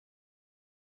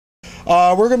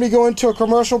We're going to be going to a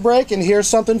commercial break, and here's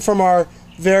something from our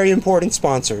very important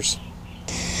sponsors.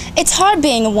 It's hard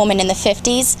being a woman in the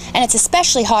 50s, and it's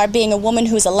especially hard being a woman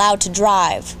who's allowed to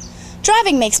drive.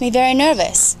 Driving makes me very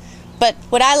nervous. But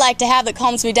what I like to have that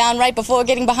calms me down right before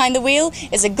getting behind the wheel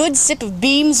is a good sip of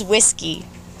Beam's whiskey.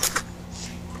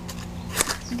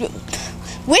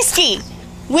 Whiskey!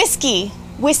 Whiskey!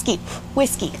 Whiskey!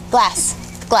 Whiskey!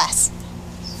 Glass! Glass!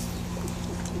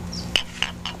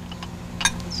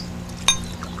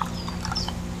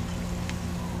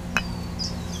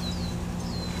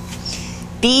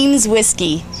 Beam's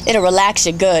whiskey. It'll relax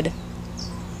you good.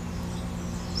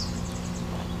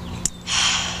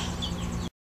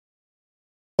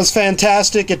 It's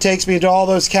fantastic. It takes me to all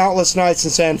those countless nights in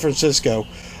San Francisco.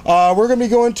 We're going to be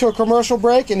going to a commercial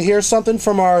break, and here's something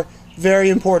from our very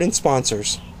important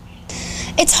sponsors.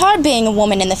 It's hard being a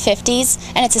woman in the 50s,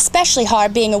 and it's especially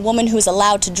hard being a woman who's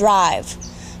allowed to drive.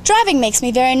 Driving makes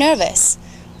me very nervous.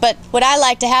 But what I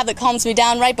like to have that calms me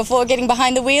down right before getting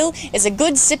behind the wheel is a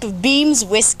good sip of Beam's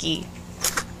whiskey.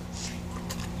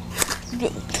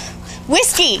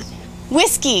 Whiskey!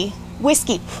 Whiskey!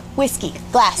 Whiskey! Whiskey!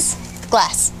 Glass!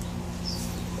 Glass!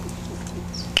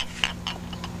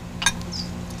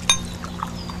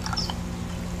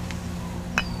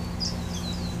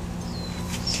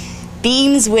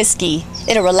 Beam's whiskey.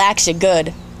 It'll relax you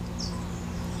good.